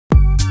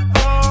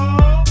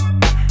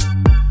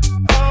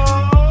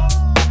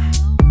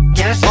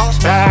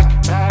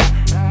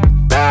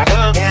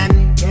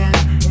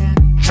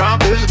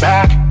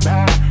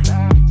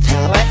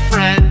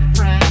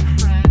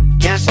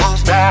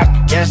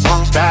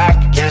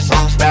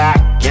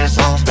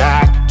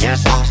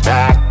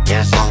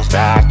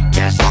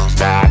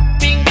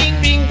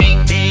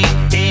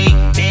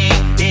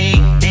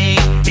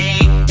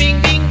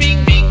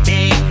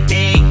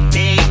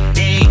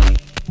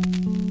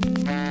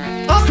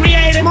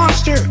a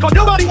monster, cause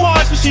nobody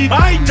wants to see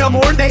Biden no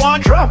more. They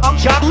want Trump, I'm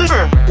chopped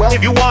liver. Well,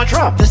 if you want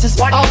Trump, this is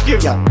what I'll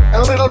give ya.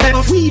 A little bit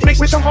of weed mixed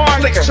with some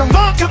hard liquor, some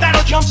vodka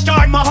that'll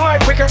jumpstart my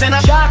heart quicker than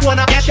a shot when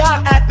I get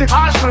shot at the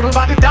hospital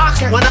by the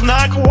doctor. When I'm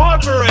not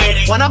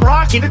cooperating, when I'm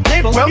rocking the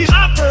table, well, he's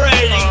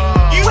operating.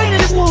 You waited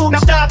this long, now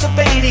stop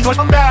debating, cause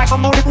I'm back,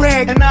 I'm on the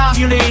reg and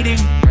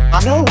ovulating. I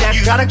know that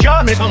you got a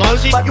job, Miss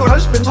Pelosi, but your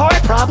husband's heart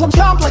problem's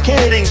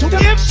complicating. So the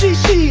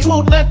FCC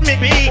won't let me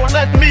be, or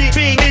let me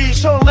be me,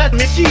 so let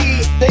me see.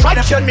 They try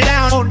to shut me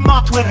down on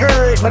mocked when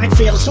heard, but it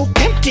feels so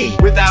empty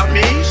without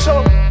me.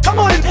 So come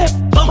on and pep,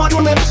 bump on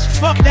your lips,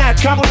 fuck that,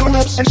 crumble your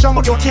lips and some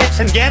of your tits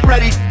and get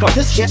ready, cause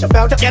this shit's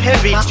about to get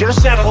heavy. I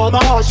just settled all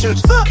my lawsuits,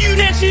 fuck you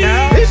Nancy.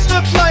 This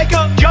looks like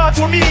a job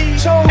for me,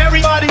 so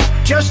everybody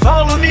just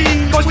follow me,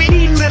 cause we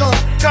need a little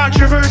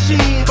controversy,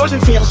 cause it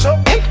feels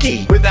so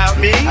empty without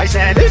me. I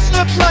said this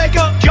looks like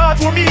a job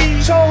for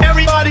me, so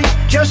everybody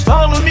just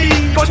follow me,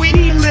 cause we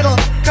need a little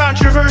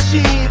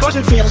controversy, cause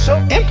it feels so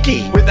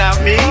empty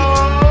without me.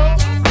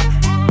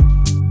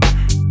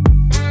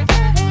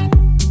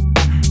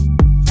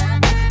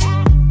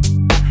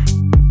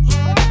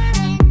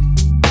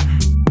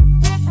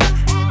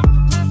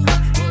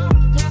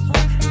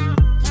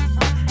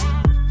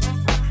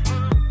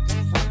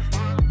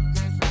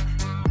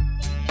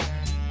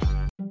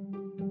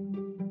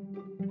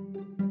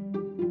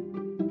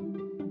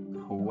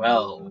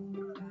 Well,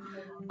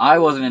 I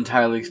wasn't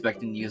entirely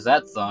expecting to use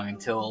that song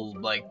until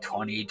like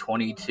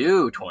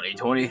 2022,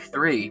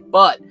 2023,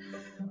 but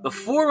the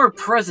former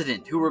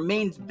president, who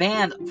remains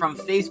banned from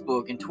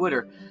Facebook and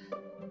Twitter,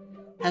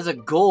 has a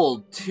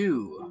goal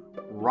to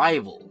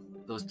rival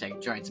those tech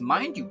giants.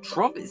 Mind you,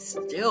 Trump is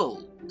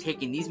still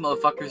taking these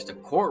motherfuckers to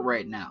court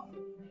right now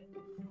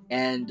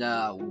and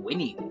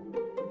winning.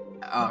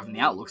 From the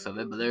outlooks of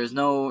it, but there's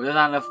not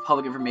enough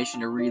public information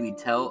to really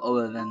tell,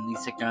 other than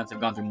these tech giants have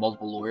gone through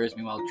multiple lawyers.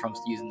 Meanwhile,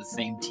 Trump's using the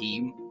same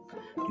team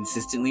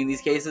consistently in these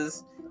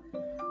cases.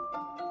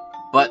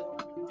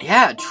 But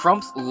yeah,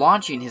 Trump's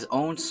launching his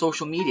own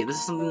social media. This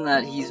is something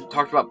that he's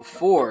talked about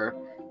before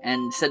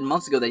and said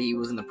months ago that he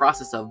was in the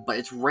process of, but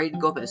it's ready to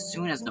go up as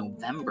soon as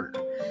November,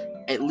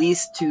 at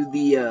least to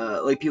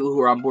the people who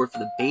are on board for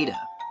the beta.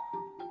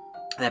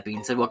 That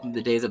being said, welcome to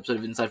today's episode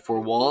of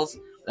Inside4Walls.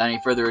 Without any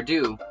further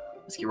ado,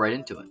 let's get right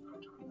into it.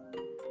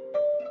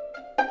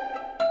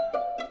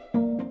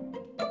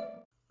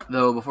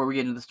 Though, before we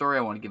get into the story,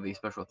 I want to give a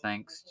special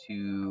thanks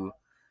to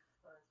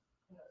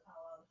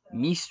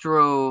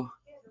Mistro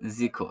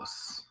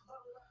Zikos.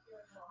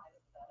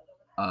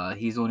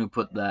 He's the one who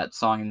put that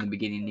song in the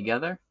beginning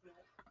together.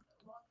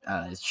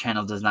 His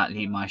channel does not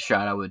need my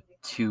shout out with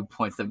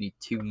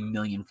 2.72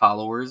 million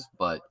followers,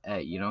 but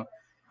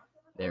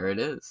there it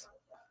is.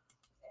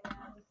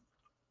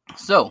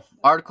 So,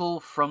 article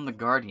from The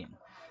Guardian.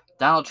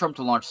 Donald Trump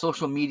to launch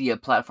social media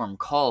platform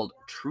called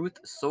Truth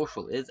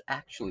Social is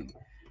actually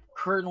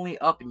currently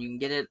up, and you can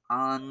get it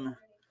on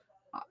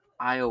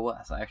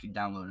iOS. I actually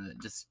downloaded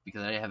it just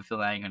because I have a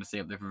feeling I ain't going to stay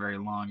up there for very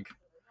long.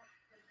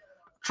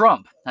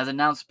 Trump has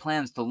announced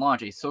plans to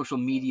launch a social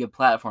media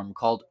platform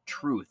called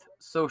Truth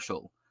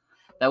Social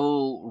that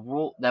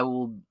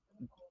will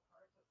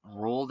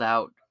rolled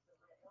out.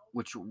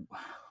 Which,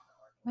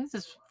 what is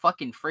this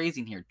fucking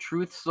phrasing here?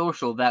 Truth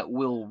Social that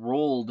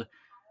will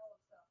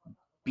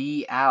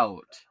be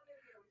out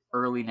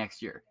early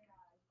next year.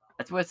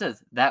 That's what it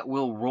says. That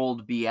will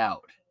be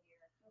out.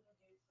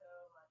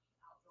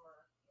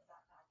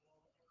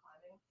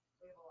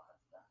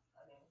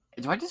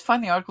 Do I just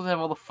find the articles that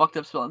have all the fucked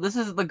up spelling? This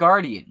is The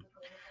Guardian.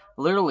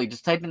 Literally,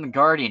 just type in The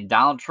Guardian,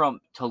 Donald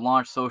Trump to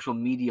launch social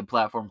media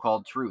platform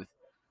called Truth.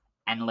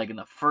 And like in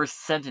the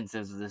first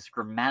sentences of this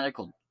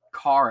grammatical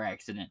car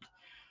accident,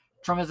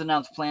 Trump has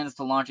announced plans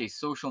to launch a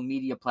social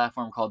media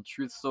platform called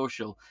Truth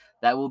Social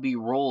that will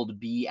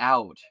be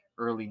out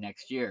early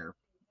next year.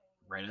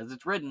 Right as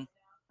it's written.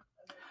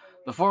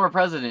 The former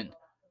president,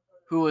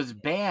 who was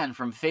banned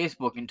from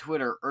Facebook and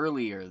Twitter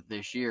earlier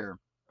this year,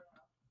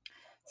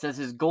 says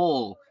his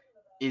goal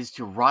is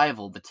to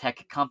rival the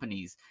tech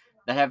companies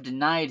that have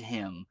denied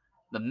him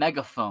the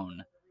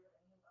megaphone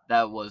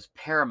that was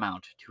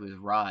paramount to his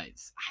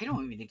rise. I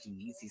don't even think he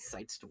needs these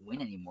sites to win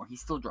anymore. He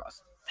still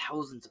draws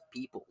thousands of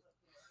people,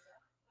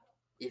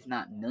 if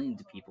not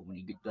millions of people, when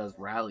he does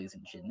rallies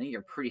and shit. And they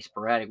are pretty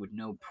sporadic with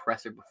no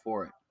presser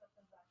before it.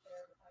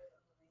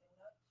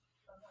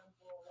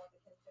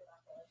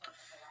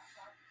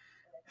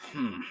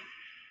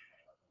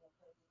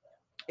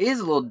 It is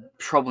a little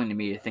troubling to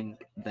me to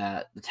think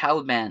that the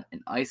Taliban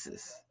and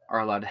ISIS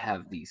are allowed to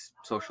have these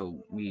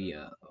social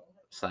media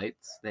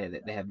sites. They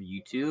have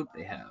YouTube,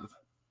 they have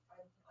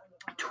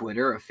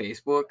Twitter or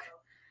Facebook,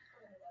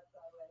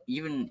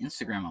 even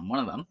Instagram on one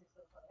of them.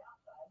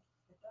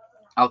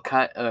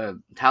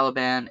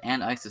 Taliban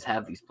and ISIS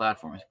have these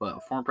platforms,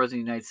 but former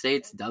president of the United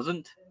States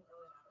doesn't?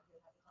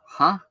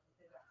 Huh?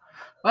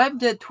 What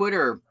happened to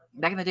Twitter?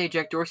 Back in the day,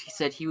 Jack Dorsey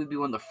said he would be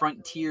one of the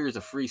frontiers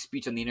of free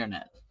speech on the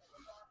internet.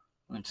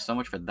 So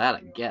much for that, I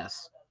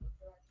guess.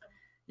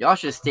 Y'all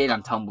should have stayed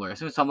on Tumblr. As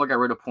soon as Tumblr got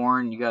rid of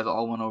porn, you guys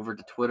all went over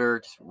to Twitter,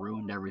 just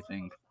ruined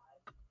everything.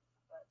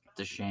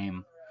 a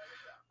shame.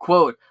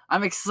 Quote,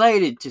 I'm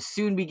excited to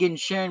soon begin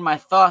sharing my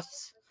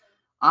thoughts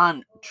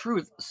on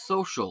Truth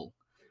Social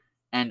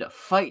and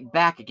fight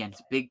back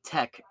against big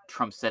tech,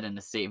 Trump said in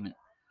a statement.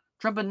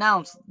 Trump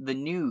announced the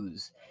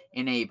news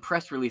in a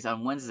press release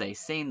on Wednesday,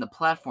 saying the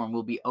platform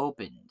will be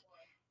opened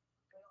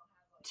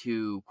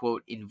to,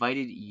 quote,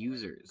 invited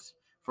users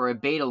for a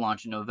beta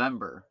launch in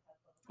November,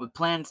 with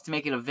plans to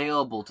make it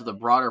available to the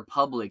broader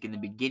public in the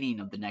beginning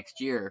of the next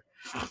year.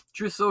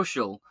 Truth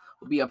Social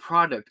will be a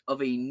product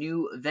of a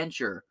new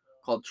venture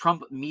called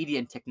Trump Media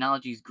and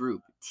Technologies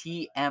Group,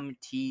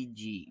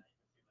 TMTG,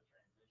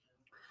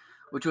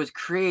 which was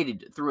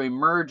created through a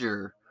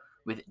merger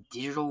with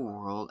Digital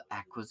World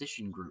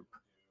Acquisition Group.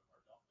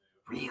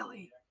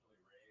 Really?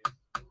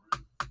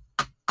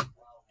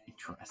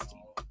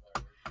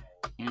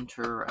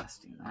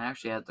 Interesting. I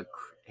actually had the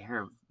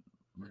air of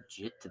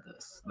legit to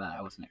this that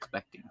I wasn't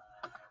expecting.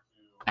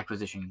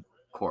 Acquisition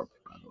Corp,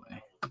 by the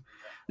way.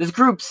 This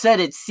group said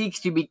it seeks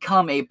to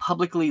become a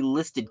publicly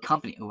listed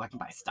company. Oh, I can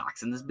buy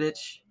stocks in this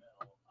bitch.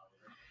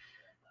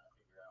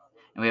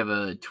 And we have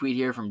a tweet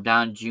here from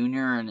Don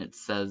Jr. and it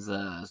says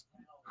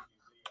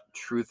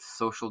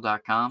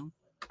truthsocial.com.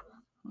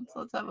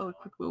 Let's have a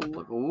quick little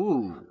look.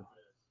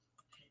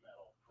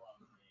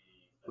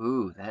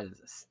 Ooh, that is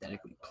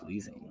aesthetically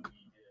pleasing.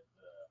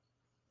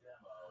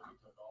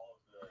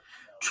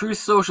 Truth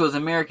Social is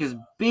America's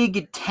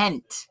big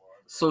tent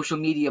social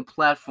media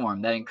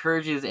platform that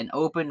encourages an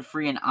open,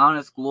 free, and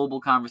honest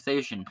global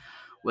conversation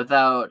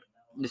without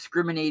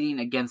discriminating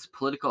against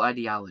political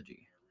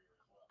ideology.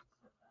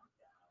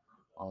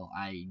 Well,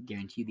 I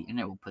guarantee the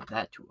internet will put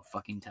that to a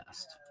fucking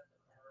test.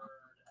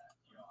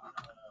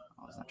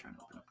 I was not trying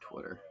to open up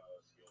Twitter.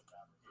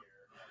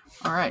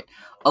 Alright.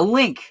 A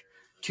link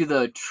to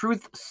the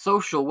Truth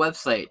Social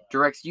website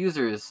directs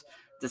users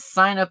to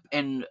sign up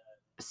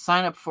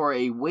for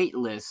a wait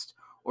list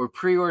or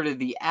pre-order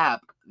the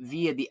app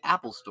via the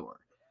Apple Store.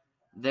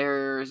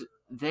 There's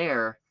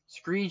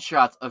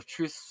screenshots of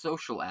Truth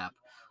Social app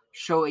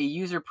show a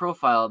user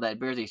profile that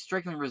bears a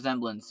striking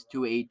resemblance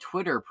to a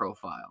Twitter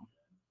profile.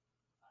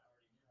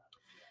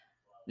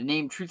 The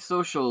name Truth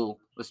Social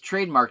was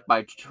trademarked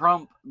by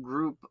Trump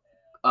Group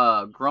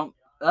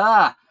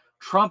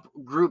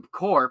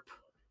Corp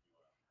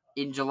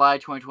in July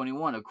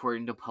 2021,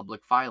 according to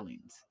public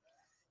filings.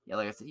 Yeah,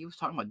 like I said, he was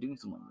talking about doing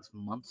something like this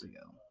months ago.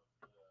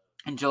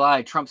 In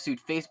July, Trump sued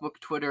Facebook,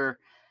 Twitter,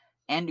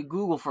 and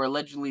Google for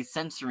allegedly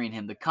censoring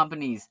him. The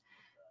companies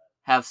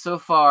have so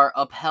far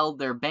upheld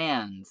their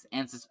bans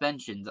and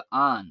suspensions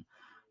on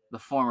the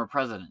former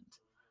president,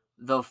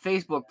 though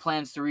Facebook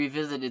plans to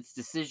revisit its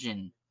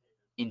decision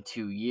in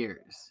 2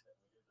 years.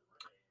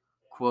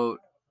 Quote,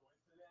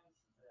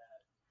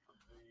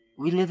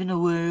 we live in a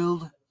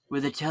world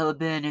where the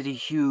Taliban has a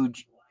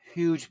huge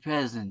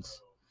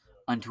presence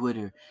on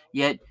Twitter,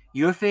 yet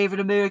your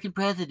favorite American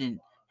president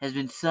has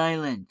been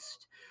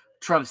silenced,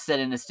 Trump said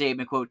in a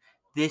statement, quote,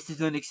 this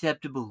is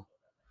unacceptable.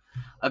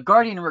 A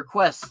Guardian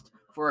request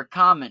for a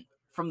comment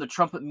from the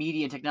Trump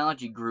Media and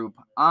Technology Group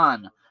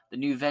on the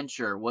new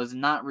venture was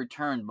not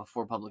returned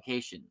before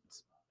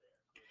publications.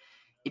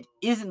 It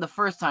isn't the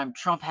first time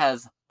Trump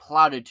has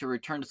plotted to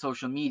return to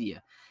social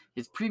media.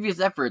 His previous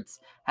efforts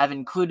have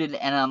included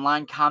an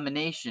online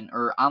communication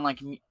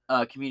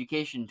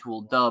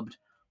tool dubbed,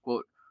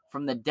 quote,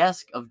 from the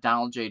desk of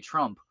Donald J.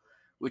 Trump,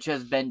 which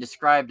has been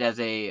described as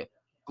a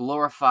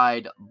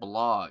glorified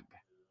blog.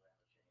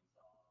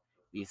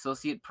 The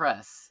Associated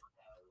Press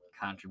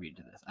contributed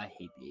to this. I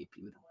hate the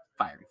AP with a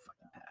fiery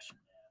fucking passion.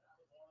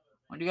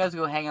 Why don't you guys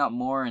go hang out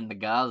more in the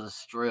Gaza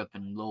Strip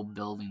and little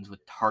buildings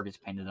with targets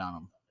painted on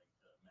them?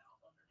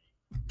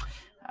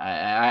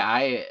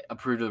 I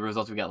approved of the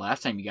results we got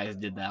last time you guys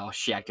did that, all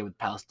shacked with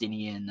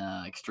Palestinian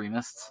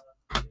extremists.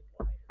 I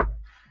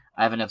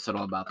have an episode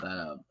all about that.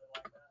 A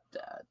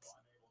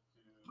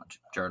bunch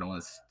of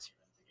journalists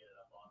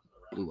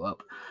blew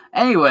up.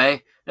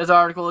 Anyway, this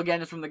article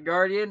again is from The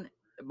Guardian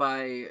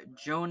by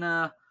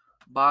Jonah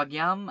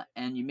Bagyam,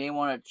 and you may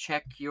want to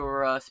check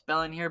your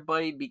spelling here,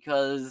 buddy,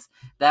 because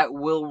that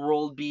will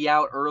roll be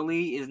out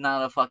early is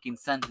not a fucking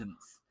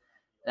sentence.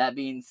 That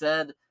being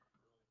said,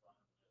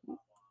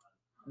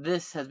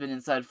 this has been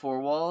Inside 4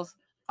 Walls.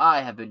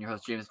 I have been your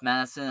host, James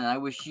Madison, and I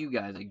wish you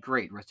guys a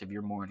great rest of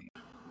your morning.